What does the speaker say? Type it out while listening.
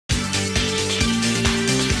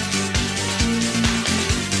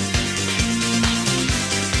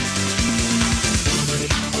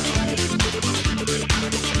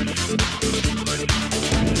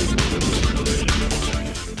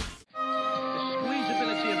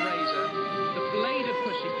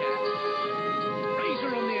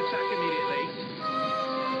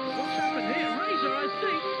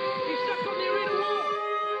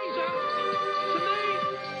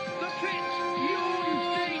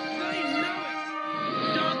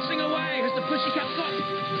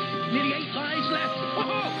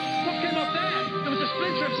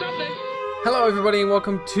Hello everybody and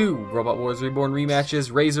welcome to Robot Wars Reborn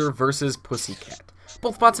Rematches, Razer versus Pussycat.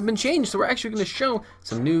 Both bots have been changed, so we're actually going to show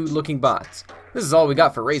some new looking bots. This is all we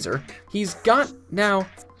got for Razer. He's got now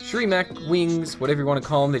Shrimek wings, whatever you want to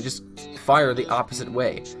call them, they just fire the opposite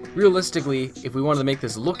way. Realistically, if we wanted to make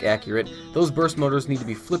this look accurate, those burst motors need to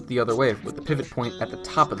be flipped the other way with the pivot point at the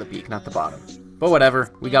top of the beak, not the bottom. But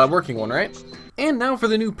whatever, we got a working one, right? And now for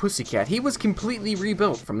the new Pussycat. He was completely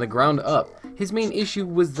rebuilt from the ground up. His main issue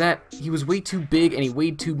was that he was way too big and he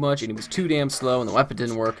weighed too much and he was too damn slow and the weapon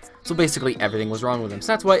didn't work. So basically everything was wrong with him. So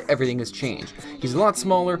that's why everything has changed. He's a lot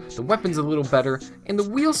smaller, the weapon's a little better, and the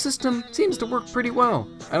wheel system seems to work pretty well.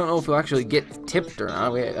 I don't know if he'll actually get tipped or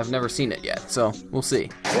not. I've never seen it yet, so we'll see.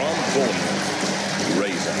 From Bournemouth,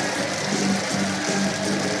 Razer.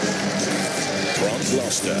 From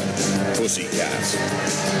Gloucester, Pussycat.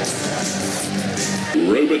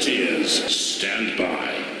 Rematches, stand by.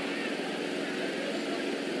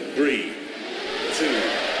 3,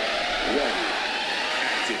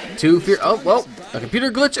 2, 1. Oh, well, a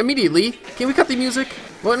computer glitch immediately. Can we cut the music?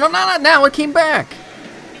 Well, no, not now, it came back.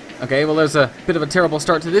 Okay, well, there's a bit of a terrible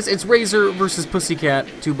start to this. It's Razer versus Pussycat,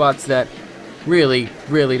 two bots that really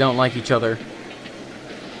don't like each other.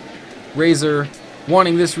 Razer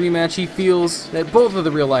wanting this rematch, he feels that both of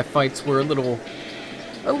the real-life fights were a little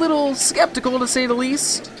skeptical, to say the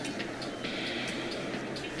least.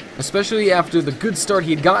 Especially after the good start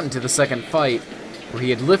he had gotten to the second fight, where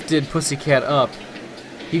he had lifted Pussycat up.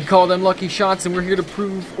 He'd call them lucky shots, and we're here to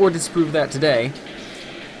prove or disprove that today.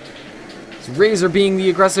 So Razer being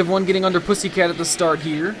the aggressive one, getting under Pussycat at the start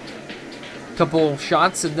here. Couple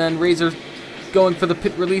shots, and then Razer going for the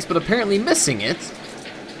pit release, but apparently missing it.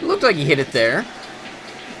 It looked like he hit it there.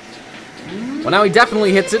 Well, now he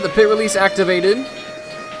definitely hits it. The pit release activated.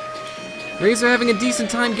 Razer having a decent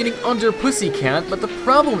time getting under Pussycat, but the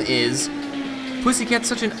problem is Pussycat's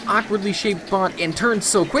such an awkwardly shaped bot and turns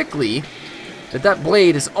so quickly that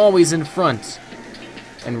blade is always in front.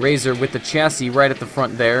 And Razer with the chassis right at the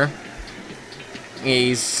front there.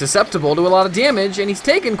 He's susceptible to a lot of damage, and he's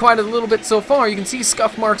taken quite a little bit so far. You can see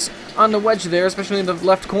scuff marks on the wedge there, especially in the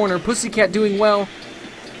left corner. Pussycat doing well,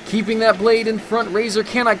 keeping that blade in front. Razer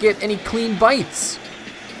cannot get any clean bites.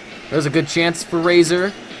 There's a good chance for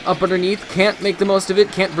Razer. Up underneath, can't make the most of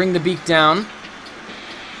it, can't bring the beak down.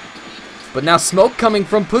 But now smoke coming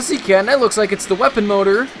from Pussycat, and that looks like it's the weapon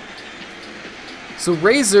motor. So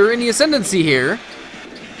Razer in the ascendancy here.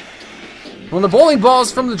 When the bowling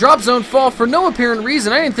balls from the drop zone fall for no apparent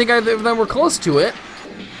reason, I didn't think either of them were close to it.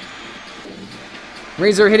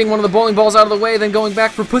 Razer hitting one of the bowling balls out of the way, then going back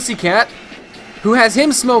for Pussycat, who has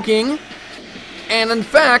him smoking, and in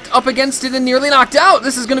fact, up against it and nearly knocked out.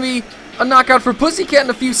 This is going to be a knockout for Pussycat in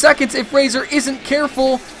a few seconds if Razer isn't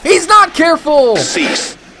careful. He's not careful!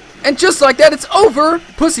 Cease. And just like that, it's over!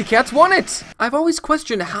 Pussycat's won it! I've always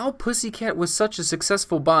questioned how Pussycat was such a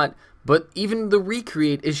successful bot, but even the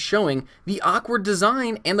recreate is showing the awkward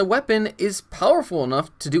design and the weapon is powerful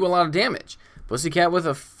enough to do a lot of damage. Pussycat with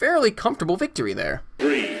a fairly comfortable victory there.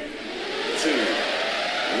 3, 2,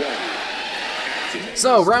 1.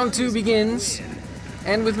 So, round 2 begins.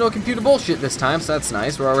 And with no computer bullshit this time, so that's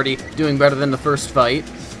nice. We're already doing better than the first fight.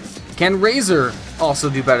 Can Razer also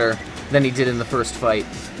do better than he did in the first fight?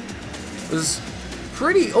 Was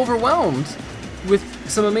pretty overwhelmed with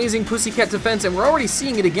some amazing Pussycat defense, and we're already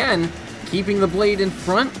seeing it again, keeping the blade in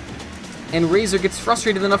front. And Razer gets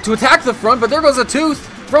frustrated enough to attack the front, but there goes a tooth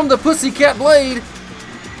from the Pussycat blade.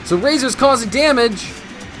 So Razer's causing damage,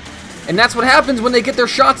 and that's what happens when they get their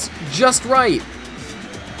shots just right.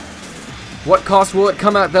 What cost will it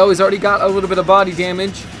come at, though? He's already got a little bit of body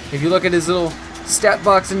damage. If you look at his little stat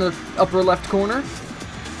box in the upper left corner,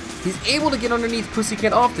 he's able to get underneath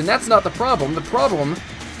Pussycat often. That's not the problem. The problem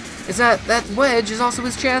is that that wedge is also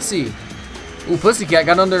his chassis. Ooh, Pussycat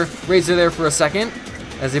got under Razer there for a second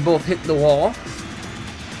as they both hit the wall.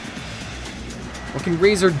 What can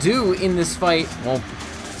Razer do in this fight? Well,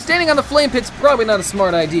 standing on the flame pit's probably not a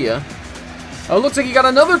smart idea. Oh, looks like he got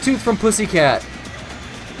another tooth from Pussycat.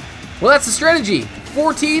 Well, that's the strategy.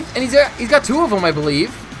 4 teeth, and he's got 2 of them, I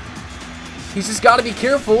believe. He's just got to be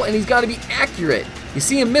careful, and he's got to be accurate. You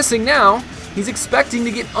see him missing now. He's expecting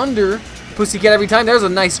to get under Pussycat every time. There's a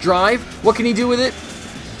nice drive. What can he do with it?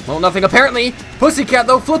 Well, nothing apparently. Pussycat,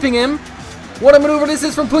 though, flipping him. What a maneuver this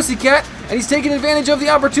is from Pussycat, and he's taking advantage of the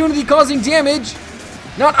opportunity, causing damage.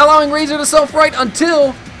 Not allowing Razer to self-right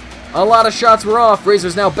until a lot of shots were off.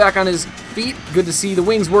 Razer's now back on his feet. Good to see the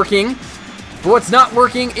wings working. But what's not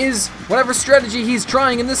working is whatever strategy he's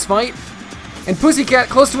trying in this fight. And Pussycat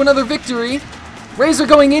close to another victory. Razer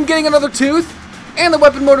going in, getting another tooth. And the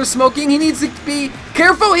weapon motor smoking. He needs to be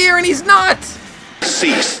careful here, and he's not!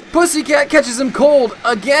 cease. Pussycat catches him cold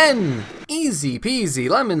again! Easy peasy,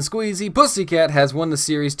 lemon squeezy. Pussycat has won the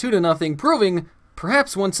series 2-0, proving,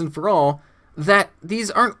 perhaps once and for all, that these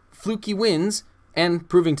aren't fluky wins, and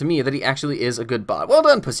proving to me that he actually is a good bot. Well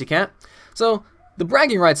done, Pussycat. So, the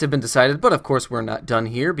bragging rights have been decided, but of course we're not done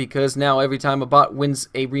here, because now every time a bot wins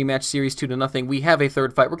a rematch series 2-0, we have a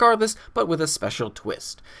third fight regardless, but with a special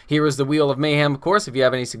twist. Here is the Wheel of Mayhem, of course. If you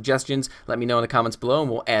have any suggestions, let me know in the comments below,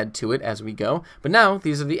 and we'll add to it as we go. But now,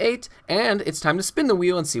 these are the 8, and it's time to spin the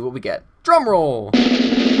wheel and see what we get. Drum roll!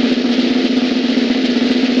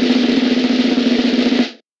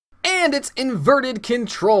 And it's inverted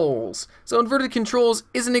controls. So inverted controls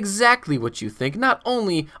isn't exactly what you think. Not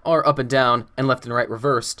only are up and down and left and right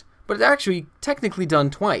reversed, but it's actually technically done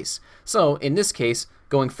twice. So in this case,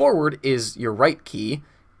 going forward is your right key,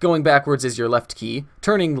 going backwards is your left key,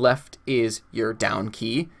 turning left is your down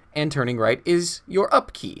key, and turning right is your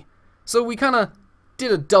up key. So we kind of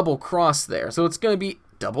did a double cross there, so it's going to be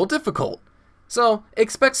double difficult. So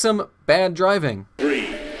expect some bad driving. 3,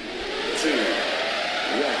 2, 1.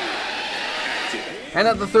 And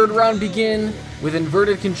let the third round begin with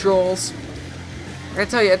inverted controls. I gotta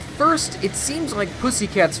tell you, at first, it seems like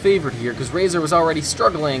Pussycat's favored here, because Razer was already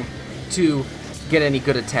struggling to get any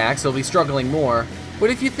good attacks. He'll be struggling more. But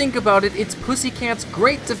if you think about it, it's Pussycat's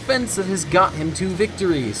great defense that has got him 2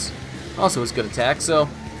 victories. Also his good attack, so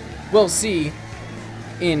we'll see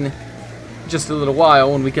in just a little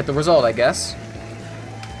while when we get the result, I guess.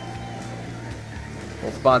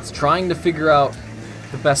 Both bots trying to figure out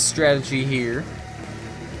the best strategy here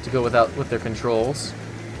to go with their controls.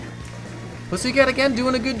 Pussycat again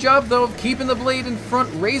doing a good job though of keeping the blade in front.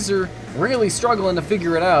 Razer really struggling to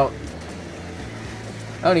figure it out.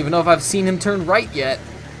 I don't even know if I've seen him turn right yet.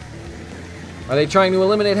 Are they trying to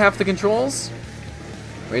eliminate half the controls?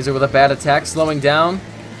 Razer with a bad attack, slowing down,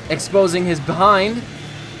 exposing his behind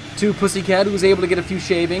to Pussycat, who was able to get a few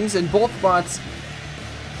shavings, and both bots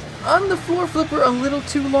on the floor flipper a little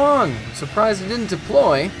too long. I'm surprised it didn't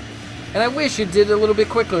deploy. And I wish it did a little bit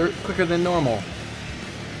quicker than normal.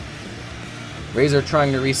 Razer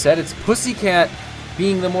trying to reset. It's Pussycat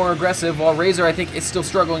being the more aggressive, while Razer, I think, is still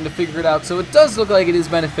struggling to figure it out. So it does look like it is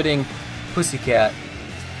benefiting Pussycat,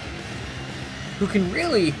 who can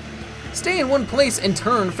really stay in one place and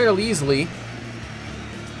turn fairly easily.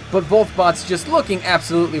 But both bots just looking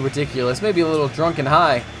absolutely ridiculous. Maybe a little drunk and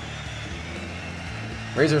high.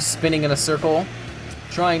 Razer spinning in a circle,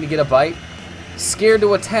 trying to get a bite. Scared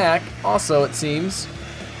to attack, also, it seems,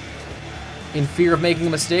 in fear of making a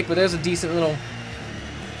mistake, but there's a decent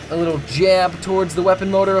little jab towards the weapon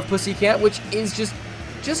motor of Pussycat, which is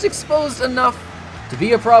just exposed enough to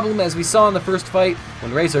be a problem, as we saw in the first fight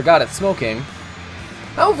when Razer got it smoking.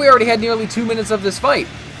 How have we already had nearly 2 minutes of this fight?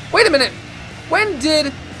 Wait a minute! When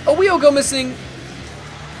did a wheel go missing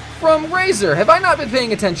from Razer? Have I not been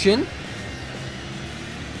paying attention?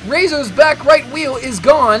 Razer's back right wheel is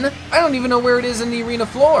gone. I don't even know where it is in the arena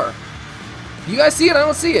floor. You guys see it? I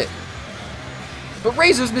don't see it. But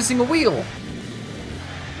Razer's missing a wheel.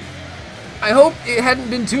 I hope it hadn't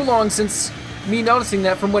been too long since me noticing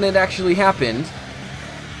that from when it actually happened.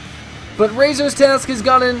 But Razer's task has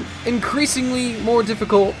gotten increasingly more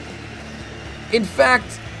difficult. In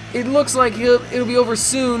fact, it looks like it'll be over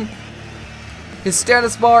soon. His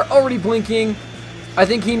status bar already blinking. I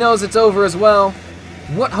think he knows it's over as well.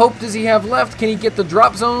 What hope does he have left? Can he get the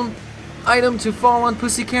drop zone item to fall on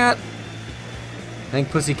Pussycat? I think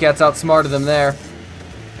Pussycat's outsmarted him there.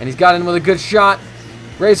 And he's got in with a good shot.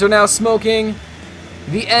 Razer now smoking.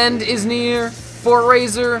 The end is near for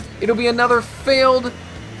Razer. It'll be another failed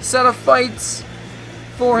set of fights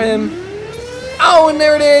for him. Oh, and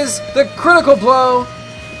there it is! The critical blow.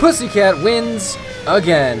 Pussycat wins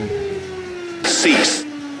again. Cease.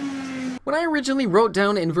 When I originally wrote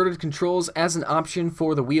down inverted controls as an option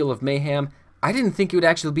for the Wheel of Mayhem, I didn't think it would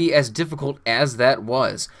actually be as difficult as that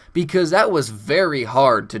was, because that was very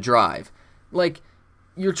hard to drive. Like,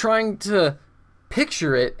 you're trying to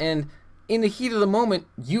picture it, and in the heat of the moment,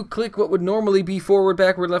 you click what would normally be forward,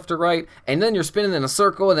 backward, left, or right, and then you're spinning in a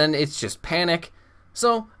circle, and then it's just panic.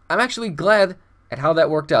 So, I'm actually glad at how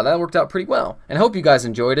that worked out. That worked out pretty well, and I hope you guys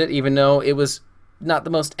enjoyed it, even though it was not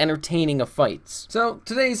the most entertaining of fights. So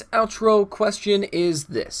today's outro question is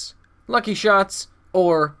this: lucky shots,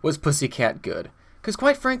 or was Pussycat good? Because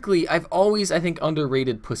quite frankly, I've always, I think,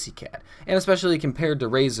 underrated Pussycat, and especially compared to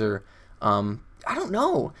Razer. I don't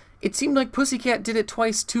know. It seemed like Pussycat did it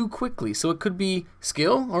twice too quickly, so it could be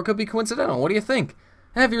skill or it could be coincidental. What do you think?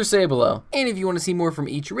 Have your say below. And if you want to see more from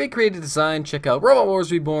each Ray-created design, check out Robot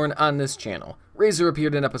Wars Reborn on this channel. Razer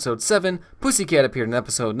appeared in episode 7, Pussycat appeared in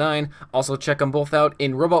episode 9. Also check them both out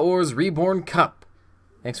in Robot Wars Reborn Cup.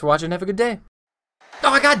 Thanks for watching. Have a good day.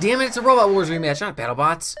 Oh, god damn it! It's a Robot Wars rematch, not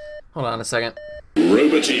BattleBots. Hold on a second.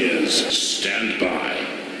 Rematches, stand by.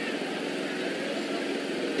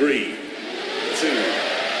 3, 2,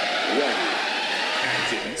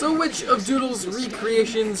 1. So which of Doodle's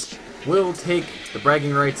recreations will take the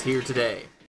bragging rights here today?